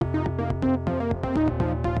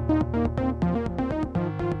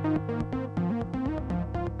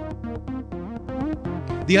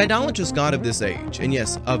The idolatrous god of this age, and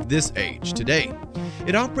yes, of this age today,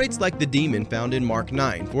 it operates like the demon found in Mark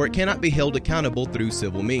 9, for it cannot be held accountable through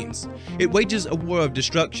civil means. It wages a war of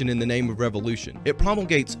destruction in the name of revolution. It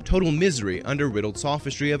promulgates total misery under riddled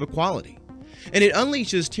sophistry of equality. And it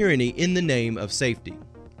unleashes tyranny in the name of safety.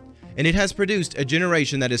 And it has produced a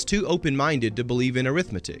generation that is too open-minded to believe in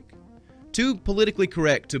arithmetic, too politically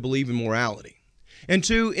correct to believe in morality, and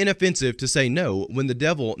too inoffensive to say no when the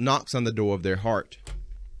devil knocks on the door of their heart.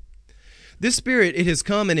 This spirit, it has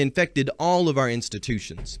come and infected all of our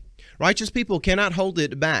institutions. Righteous people cannot hold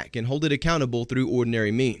it back and hold it accountable through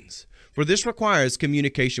ordinary means, for this requires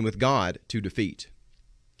communication with God to defeat.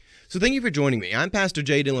 So thank you for joining me. I'm Pastor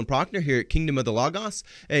J. Dylan Proctor here at Kingdom of the Logos,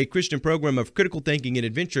 a Christian program of critical thinking and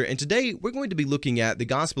adventure, and today we're going to be looking at the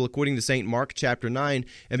Gospel according to St. Mark chapter 9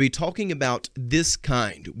 and be talking about this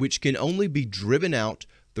kind, which can only be driven out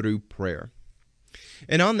through prayer.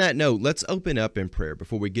 And on that note, let's open up in prayer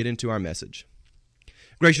before we get into our message.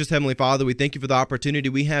 Gracious Heavenly Father, we thank you for the opportunity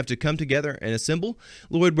we have to come together and assemble.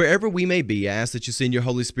 Lord, wherever we may be, I ask that you send your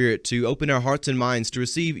Holy Spirit to open our hearts and minds to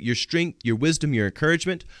receive your strength, your wisdom, your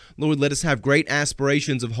encouragement. Lord, let us have great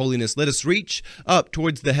aspirations of holiness. Let us reach up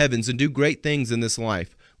towards the heavens and do great things in this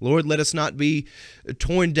life. Lord, let us not be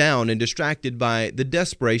torn down and distracted by the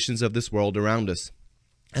desperations of this world around us.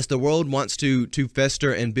 As the world wants to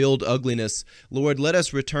fester and build ugliness, Lord, let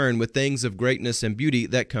us return with things of greatness and beauty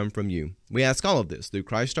that come from you. We ask all of this through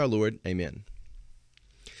Christ our Lord. Amen.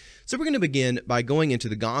 So we're going to begin by going into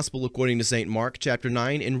the Gospel according to St. Mark chapter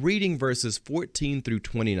 9 and reading verses 14 through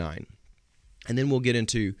 29. And then we'll get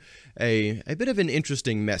into a bit of an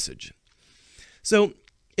interesting message. So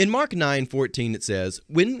in Mark 9:14 it says,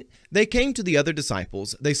 "When they came to the other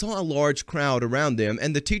disciples, they saw a large crowd around them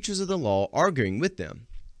and the teachers of the law arguing with them.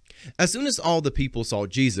 As soon as all the people saw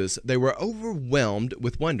Jesus, they were overwhelmed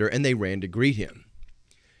with wonder, and they ran to greet him."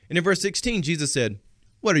 And in verse 16, Jesus said,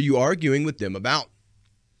 "What are you arguing with them about?"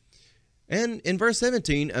 And in verse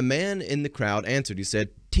 17, a man in the crowd answered. He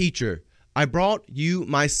said, "Teacher, I brought you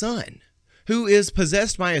my son, who is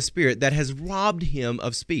possessed by a spirit that has robbed him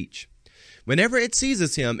of speech. Whenever it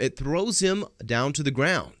seizes him, it throws him down to the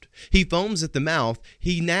ground. He foams at the mouth,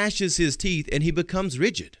 he gnashes his teeth, and he becomes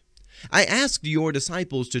rigid. I asked your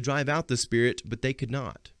disciples to drive out the spirit, but they could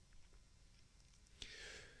not."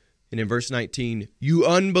 And in verse 19, "You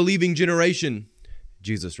unbelieving generation,"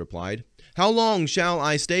 Jesus replied, "how long shall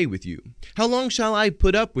I stay with you? How long shall I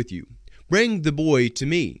put up with you? Bring the boy to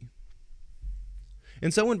me."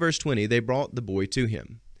 And so in verse 20, they brought the boy to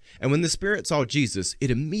him. And when the spirit saw Jesus, it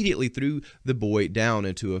immediately threw the boy down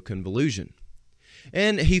into a convulsion.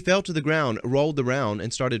 And he fell to the ground, rolled around,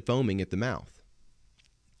 and started foaming at the mouth.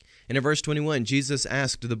 And in verse 21, Jesus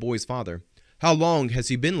asked the boy's father, "How long has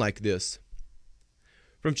he been like this?"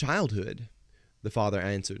 "From childhood," the father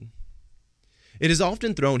answered. "It has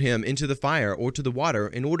often thrown him into the fire or to the water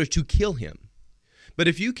in order to kill him. But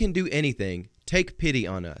if you can do anything, take pity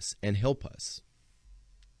on us and help us."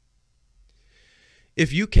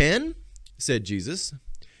 "If you can," said Jesus,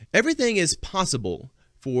 "everything is possible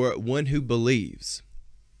for one who believes."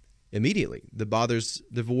 Immediately, the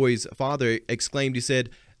boy's father exclaimed, he said,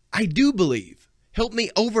 "I do believe. Help me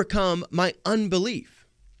overcome my unbelief."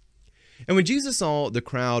 And when Jesus saw the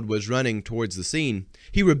crowd was running towards the scene,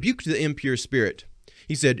 he rebuked the impure spirit.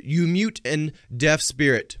 He said, "You mute and deaf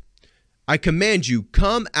spirit, I command you,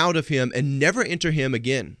 come out of him and never enter him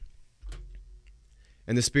again."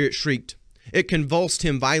 And the spirit shrieked. It convulsed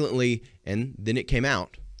him violently, and then it came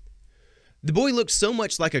out. The boy looked so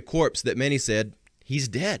much like a corpse that many said, "He's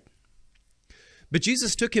dead." But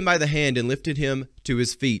Jesus took him by the hand and lifted him to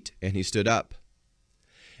his feet, and he stood up.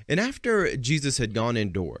 And after Jesus had gone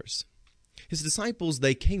indoors, his disciples,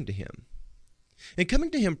 they came to him. And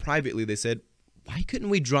coming to him privately, they said, "Why couldn't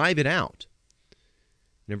we drive it out?"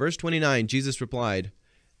 And in verse 29, Jesus replied,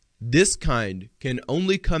 "This kind can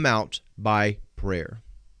only come out by prayer."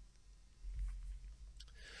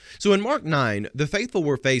 So in Mark 9, the faithful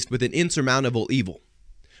were faced with an insurmountable evil,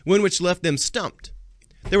 one which left them stumped.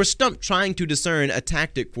 They were stumped trying to discern a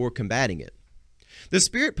tactic for combating it. The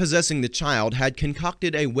spirit possessing the child had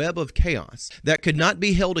concocted a web of chaos that could not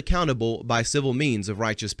be held accountable by civil means of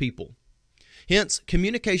righteous people. Hence,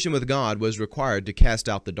 communication with God was required to cast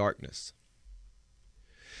out the darkness.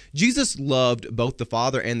 Jesus loved both the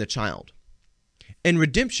father and the child, and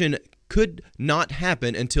redemption could not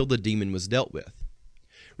happen until the demon was dealt with.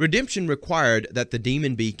 Redemption required that the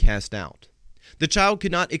demon be cast out. The child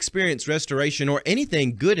could not experience restoration or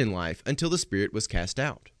anything good in life until the spirit was cast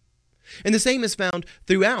out. And the same is found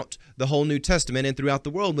throughout the whole New Testament and throughout the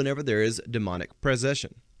world whenever there is demonic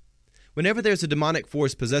possession. Whenever there's a demonic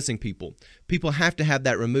force possessing people, people have to have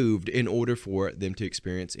that removed in order for them to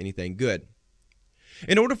experience anything good.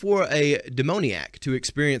 In order for a demoniac to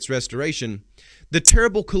experience restoration, the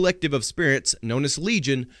terrible collective of spirits, known as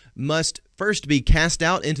Legion, must first be cast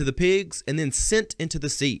out into the pigs and then sent into the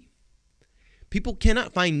sea. People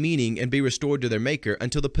cannot find meaning and be restored to their Maker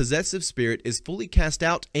until the possessive spirit is fully cast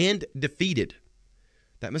out and defeated.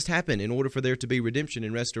 That must happen in order for there to be redemption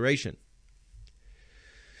and restoration.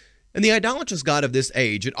 And the idolatrous god of this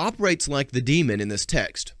age, it operates like the demon in this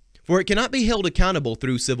text, for it cannot be held accountable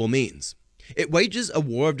through civil means. It wages a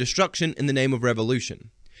war of destruction in the name of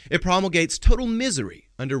revolution. It promulgates total misery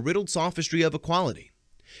under riddled sophistry of equality.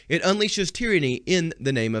 It unleashes tyranny in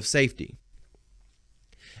the name of safety.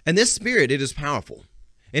 And this spirit, it is powerful,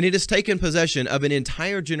 and it has taken possession of an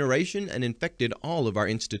entire generation and infected all of our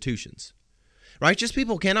institutions. Righteous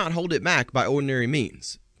people cannot hold it back by ordinary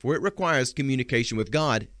means, for it requires communication with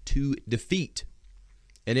God to defeat,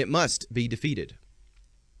 and it must be defeated.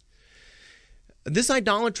 This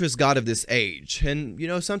idolatrous god of this age,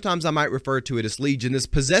 and sometimes I might refer to it as Legion, this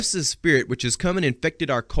possessive spirit which has come and infected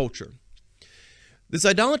our culture. This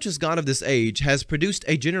idolatrous god of this age has produced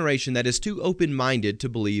a generation that is too open-minded to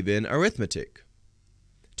believe in arithmetic,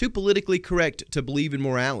 too politically correct to believe in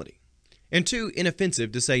morality, and too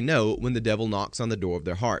inoffensive to say no when the devil knocks on the door of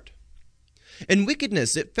their heart. And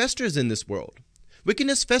wickedness, it festers in this world.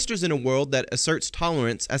 Wickedness festers in a world that asserts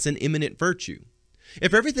tolerance as an eminent virtue.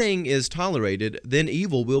 If everything is tolerated, then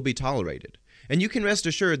evil will be tolerated. And you can rest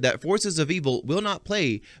assured that forces of evil will not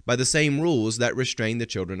play by the same rules that restrain the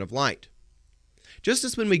children of light. Just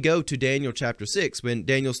as when we go to Daniel chapter 6, when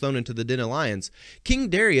Daniel's thrown into the den of lions, King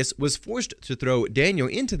Darius was forced to throw Daniel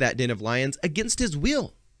into that den of lions against his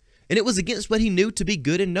will. And it was against what he knew to be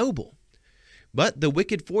good and noble. But the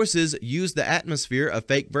wicked forces used the atmosphere of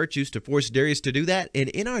fake virtues to force Darius to do that, and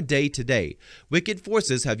in our day today, wicked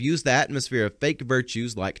forces have used the atmosphere of fake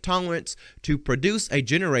virtues like tolerance to produce a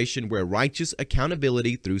generation where righteous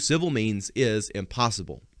accountability through civil means is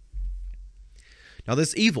impossible. Now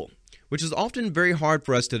this evil, which is often very hard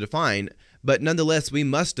for us to define, but nonetheless we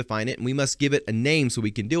must define it and we must give it a name so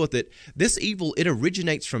we can deal with it. This evil, it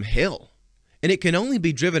originates from hell, and it can only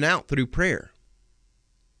be driven out through prayer.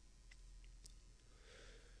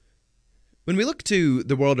 When we look to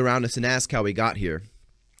the world around us and ask how we got here,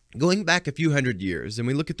 going back a few hundred years, and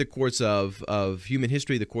we look at the course of human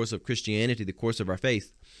history, the course of Christianity, the course of our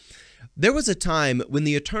faith, there was a time when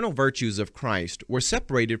the eternal virtues of Christ were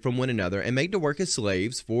separated from one another and made to work as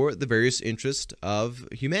slaves for the various interests of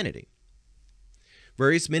humanity.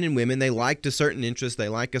 Various men and women, they liked a certain interest, they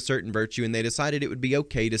liked a certain virtue, and they decided it would be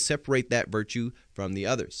okay to separate that virtue from the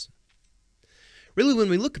others. Really, when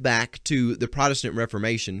we look back to the Protestant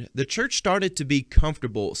Reformation, the church started to be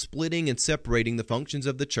comfortable splitting and separating the functions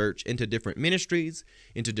of the church into different ministries,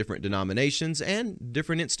 into different denominations, and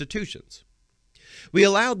different institutions. We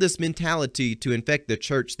allowed this mentality to infect the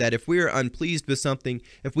church that if we are unpleased with something,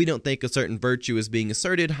 if we don't think a certain virtue is being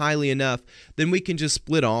asserted highly enough, then we can just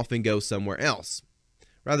split off and go somewhere else.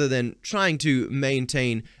 Rather than trying to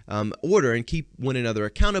maintain order and keep one another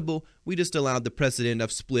accountable, we just allowed the precedent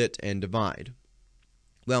of split and divide.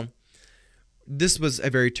 Well, this was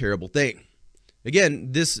a very terrible thing.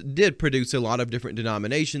 Again, this did produce a lot of different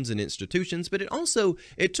denominations and institutions, but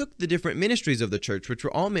it took the different ministries of the church, which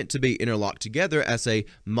were all meant to be interlocked together as a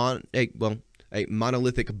monolithic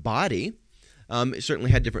body. It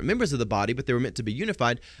certainly had different members of the body, but they were meant to be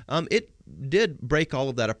unified. It did break all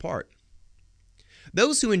of that apart.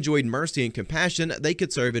 Those who enjoyed mercy and compassion, they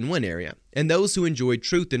could serve in one area, and those who enjoyed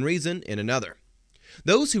truth and reason in another.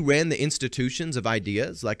 Those who ran the institutions of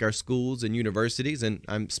ideas, like our schools and universities, and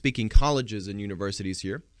I'm speaking colleges and universities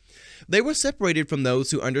here, they were separated from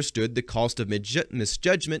those who understood the cost of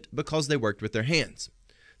misjudgment because they worked with their hands.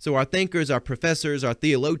 So our thinkers, our professors, our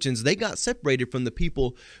theologians, they got separated from the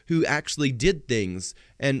people who actually did things.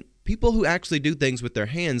 And people who actually do things with their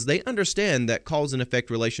hands, they understand that cause and effect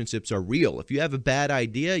relationships are real. If you have a bad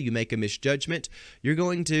idea, you make a misjudgment, you're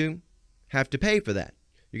going to have to pay for that.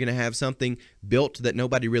 You're going to have something built that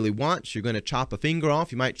nobody really wants. You're going to chop a finger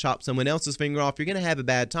off. You might chop someone else's finger off. You're going to have a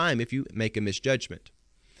bad time if you make a misjudgment.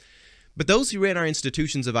 But those who ran our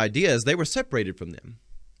institutions of ideas, they were separated from them.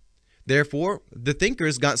 Therefore, the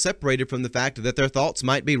thinkers got separated from the fact that their thoughts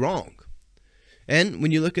might be wrong. And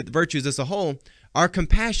when you look at the virtues as a whole, our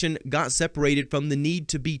compassion got separated from the need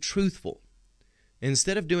to be truthful.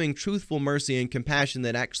 Instead of doing truthful mercy and compassion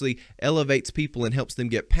that actually elevates people and helps them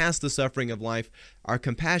get past the suffering of life, our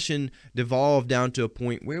compassion devolved down to a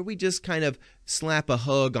point where we just kind of slap a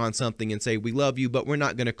hug on something and say, we love you, but we're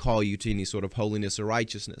not going to call you to any sort of holiness or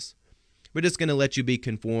righteousness. We're just going to let you be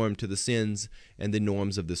conformed to the sins and the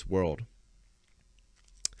norms of this world.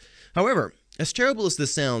 However, as terrible as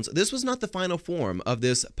this sounds, this was not the final form of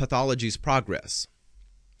this pathology's progress.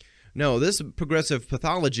 No, this progressive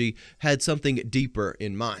pathology had something deeper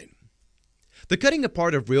in mind. The cutting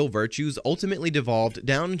apart of real virtues ultimately devolved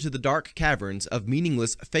down into the dark caverns of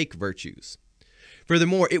meaningless fake virtues.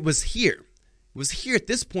 Furthermore, it was here at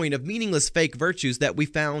this point of meaningless fake virtues that we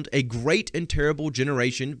found a great and terrible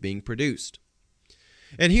generation being produced.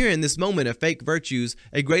 And here in this moment of fake virtues,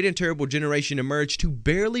 a great and terrible generation emerged who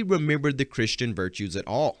barely remembered the Christian virtues at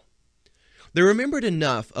all. They remembered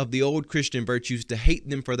enough of the old Christian virtues to hate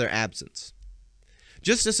them for their absence.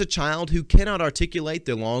 Just as a child who cannot articulate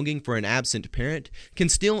their longing for an absent parent can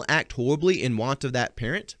still act horribly in want of that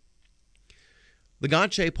parent, the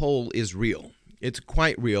God-shaped hole is real. It's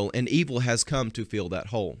quite real, and evil has come to fill that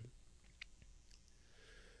hole.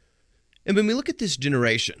 And when we look at this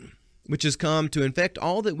generation, which has come to infect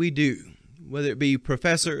all that we do, whether it be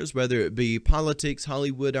professors, whether it be politics,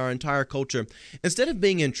 Hollywood, our entire culture, instead of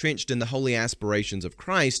being entrenched in the holy aspirations of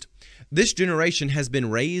Christ, this generation has been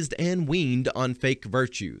raised and weaned on fake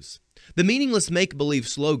virtues. The meaningless make-believe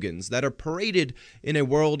slogans that are paraded in a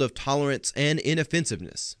world of tolerance and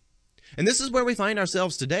inoffensiveness. And this is where we find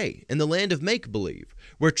ourselves today, in the land of make-believe,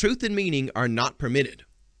 where truth and meaning are not permitted.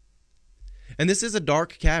 And this is a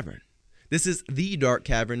dark cavern. This is the dark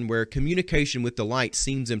cavern where communication with the light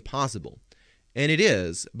seems impossible, and it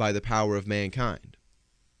is by the power of mankind.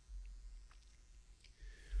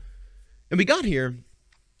 And we got here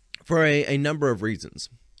for a number of reasons.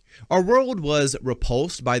 Our world was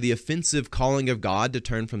repulsed by the offensive calling of God to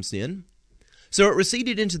turn from sin. So it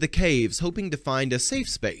receded into the caves, hoping to find a safe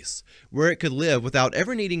space where it could live without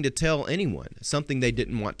ever needing to tell anyone something they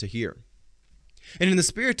didn't want to hear. And in the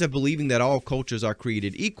spirit of believing that all cultures are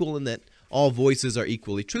created equal and that all voices are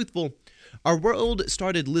equally truthful, our world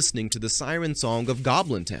started listening to the siren song of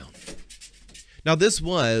Goblin Town. Now this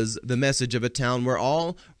was the message of a town where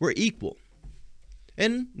all were equal,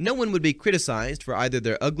 and no one would be criticized for either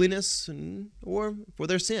their ugliness or for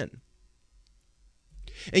their sin.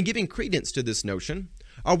 And giving credence to this notion,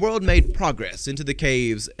 our world made progress into the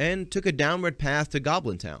caves and took a downward path to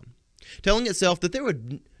Goblin Town, telling itself that there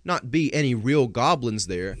would not be any real goblins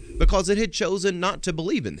there because it had chosen not to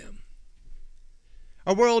believe in them.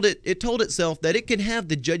 Our world, it told itself that it could have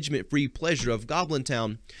the judgment-free pleasure of Goblin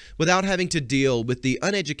Town without having to deal with the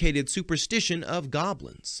uneducated superstition of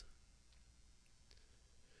goblins.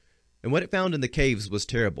 And what it found in the caves was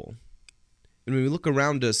terrible. And when we look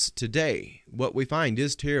around us today, what we find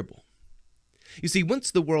is terrible. You see, once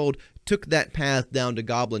the world took that path down to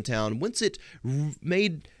Goblin Town, once it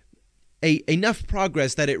made enough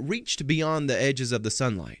progress that it reached beyond the edges of the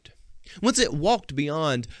sunlight, once it walked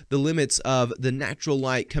beyond the limits of the natural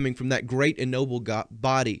light coming from that great and noble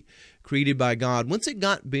body created by God, once it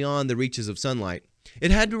got beyond the reaches of sunlight,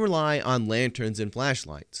 it had to rely on lanterns and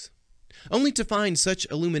flashlights, only to find such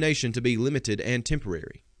illumination to be limited and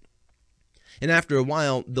temporary. And after a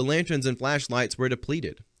while, the lanterns and flashlights were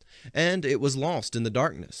depleted, and it was lost in the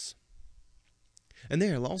darkness. And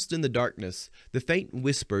there, lost in the darkness, the faint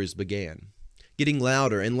whispers began, getting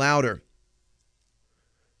louder and louder.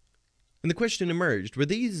 And the question emerged, were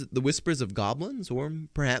these the whispers of goblins, or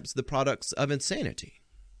perhaps the products of insanity?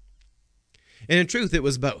 And in truth, it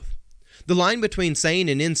was both. The line between sane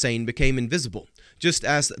and insane became invisible, just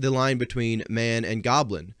as the line between man and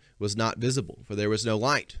goblin was not visible, for there was no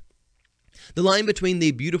light. The line between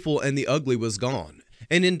the beautiful and the ugly was gone,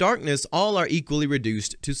 and in darkness all are equally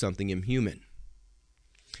reduced to something inhuman.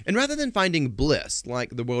 And rather than finding bliss,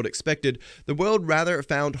 like the world expected, the world rather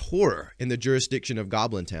found horror in the jurisdiction of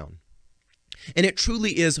Goblin Town. And it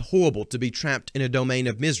truly is horrible to be trapped in a domain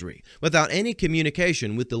of misery, without any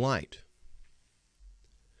communication with the light.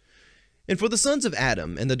 And for the sons of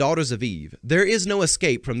Adam and the daughters of Eve, there is no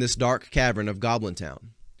escape from this dark cavern of Goblin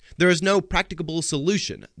Town. There is no practicable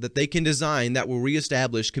solution that they can design that will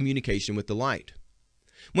reestablish communication with the light.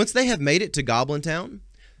 Once they have made it to Goblin Town,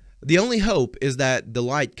 the only hope is that the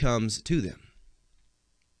light comes to them.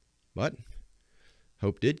 But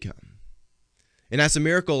hope did come. And as a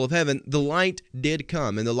miracle of heaven, the light did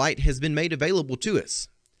come, and the light has been made available to us.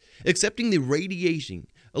 Accepting the radiating,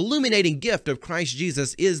 illuminating gift of Christ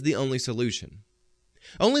Jesus is the only solution.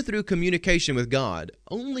 Only through communication with God,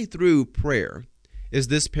 only through prayer, is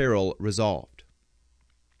this peril resolved.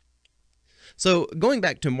 So, going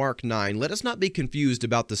back to Mark 9, let us not be confused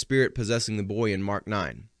about the spirit possessing the boy in Mark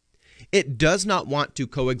 9. It does not want to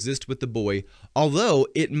coexist with the boy, although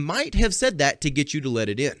it might have said that to get you to let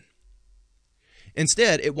it in.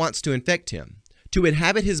 Instead, it wants to infect him, to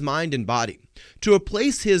inhabit his mind and body, to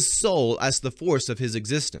replace his soul as the force of his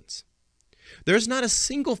existence. There's not a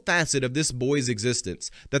single facet of this boy's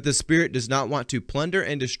existence that the Spirit does not want to plunder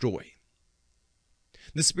and destroy.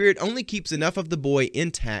 The Spirit only keeps enough of the boy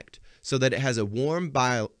intact so that it has a warm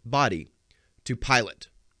body to pilot.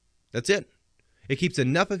 That's it. It keeps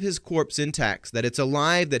enough of his corpse intact so that it's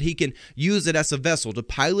alive, that he can use it as a vessel to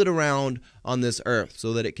pilot around on this earth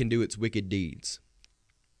so that it can do its wicked deeds.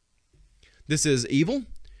 This is evil,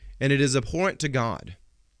 and it is abhorrent to God.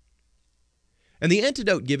 And the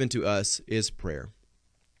antidote given to us is prayer.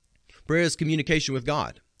 Prayer is communication with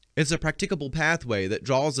God. It's a practicable pathway that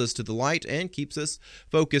draws us to the light and keeps us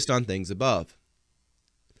focused on things above.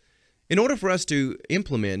 In order for us to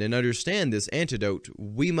implement and understand this antidote,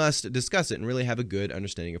 we must discuss it and really have a good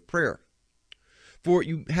understanding of prayer. For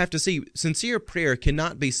you have to see, sincere prayer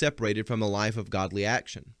cannot be separated from a life of godly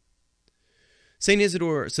action. St.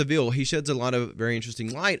 Isidore of Seville, he sheds a lot of very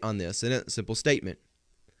interesting light on this in a simple statement.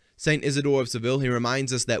 St. Isidore of Seville, he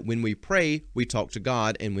reminds us that when we pray, we talk to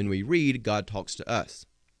God, and when we read, God talks to us.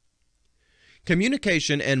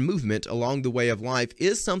 Communication and movement along the way of life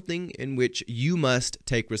is something in which you must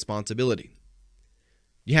take responsibility.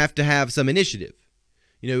 You have to have some initiative.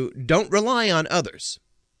 Don't rely on others.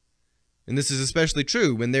 And this is especially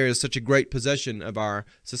true when there is such a great possession of our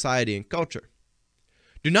society and culture.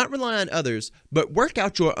 Do not rely on others, but work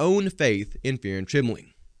out your own faith in fear and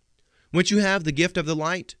trembling. Once you have the gift of the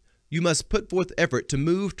light, you must put forth effort to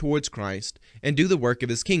move towards Christ and do the work of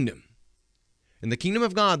his kingdom. In the kingdom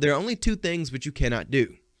of God, there are only two things which you cannot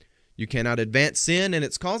do. You cannot advance sin and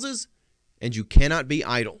its causes, and you cannot be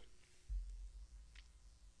idle.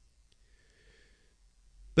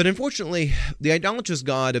 But unfortunately, the idolatrous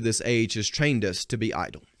god of this age has trained us to be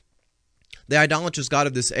idle. The idolatrous god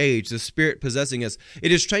of this age, the spirit possessing us,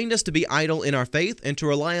 it has trained us to be idle in our faith and to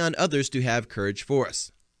rely on others to have courage for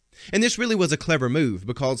us. And this really was a clever move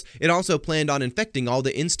because it also planned on infecting all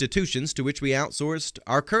the institutions to which we outsourced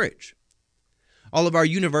our courage. All of our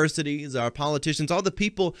universities, our politicians, all the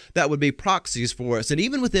people that would be proxies for us, and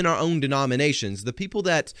even within our own denominations, the people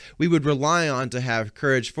that we would rely on to have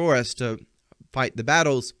courage for us to fight the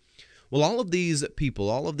battles, well, all of these people,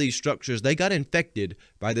 all of these structures, they got infected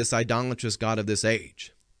by this idolatrous god of this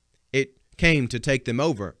age. It came to take them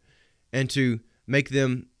over and to make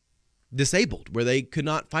them disabled, where they could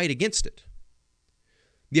not fight against it.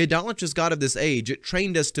 The idolatrous god of this age, it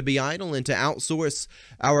trained us to be idle and to outsource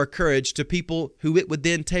our courage to people who it would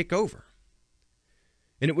then take over.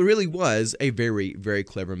 And it really was a very, very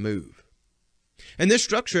clever move. And this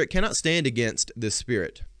structure, it cannot stand against this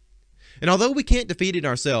spirit. And although we can't defeat it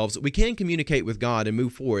ourselves, we can communicate with God and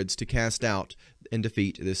move forwards to cast out and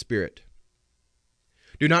defeat this spirit.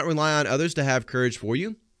 Do not rely on others to have courage for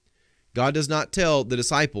you. God does not tell the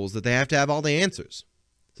disciples that they have to have all the answers.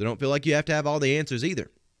 So don't feel like you have to have all the answers either.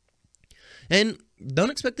 And don't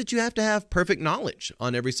expect that you have to have perfect knowledge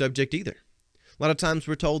on every subject either. A lot of times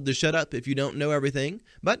we're told to shut up if you don't know everything.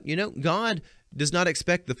 But, God does not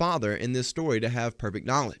expect the Father in this story to have perfect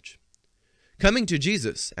knowledge. Coming to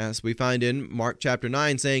Jesus, as we find in Mark chapter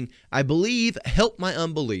 9, saying, "I believe, help my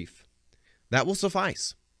unbelief." That will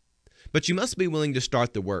suffice. But you must be willing to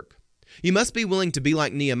start the work. You must be willing to be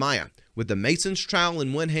like Nehemiah, with the mason's trowel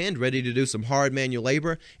in one hand, ready to do some hard manual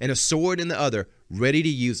labor, and a sword in the other, ready to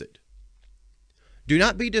use it. Do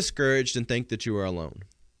not be discouraged and think that you are alone.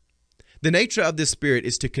 The nature of this spirit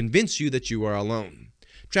is to convince you that you are alone,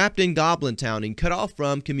 trapped in Goblin Town and cut off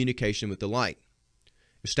from communication with the light.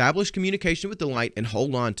 Establish communication with the light and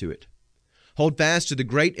hold on to it. Hold fast to the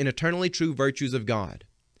great and eternally true virtues of God.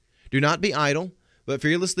 Do not be idle, but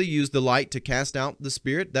fearlessly use the light to cast out the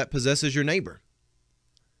spirit that possesses your neighbor.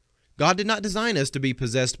 God did not design us to be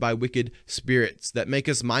possessed by wicked spirits that make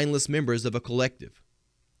us mindless members of a collective.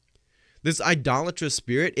 This idolatrous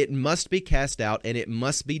spirit, it must be cast out and it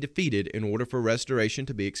must be defeated in order for restoration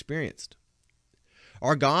to be experienced.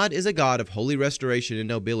 Our God is a God of holy restoration and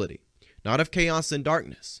nobility, not of chaos and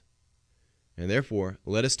darkness. And therefore,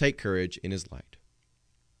 let us take courage in his light.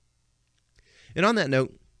 And on that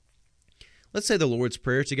note, let's say the Lord's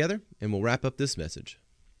Prayer together, and we'll wrap up this message.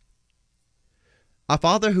 Our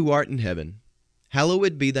Father who art in heaven,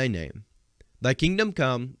 hallowed be thy name. Thy kingdom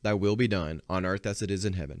come, thy will be done, on earth as it is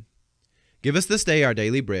in heaven. Give us this day our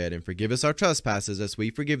daily bread, and forgive us our trespasses as we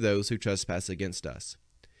forgive those who trespass against us.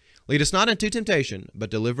 Lead us not into temptation, but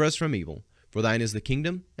deliver us from evil. For thine is the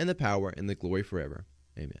kingdom, and the power, and the glory forever.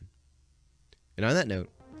 Amen. And on that note,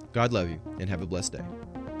 God love you, and have a blessed day.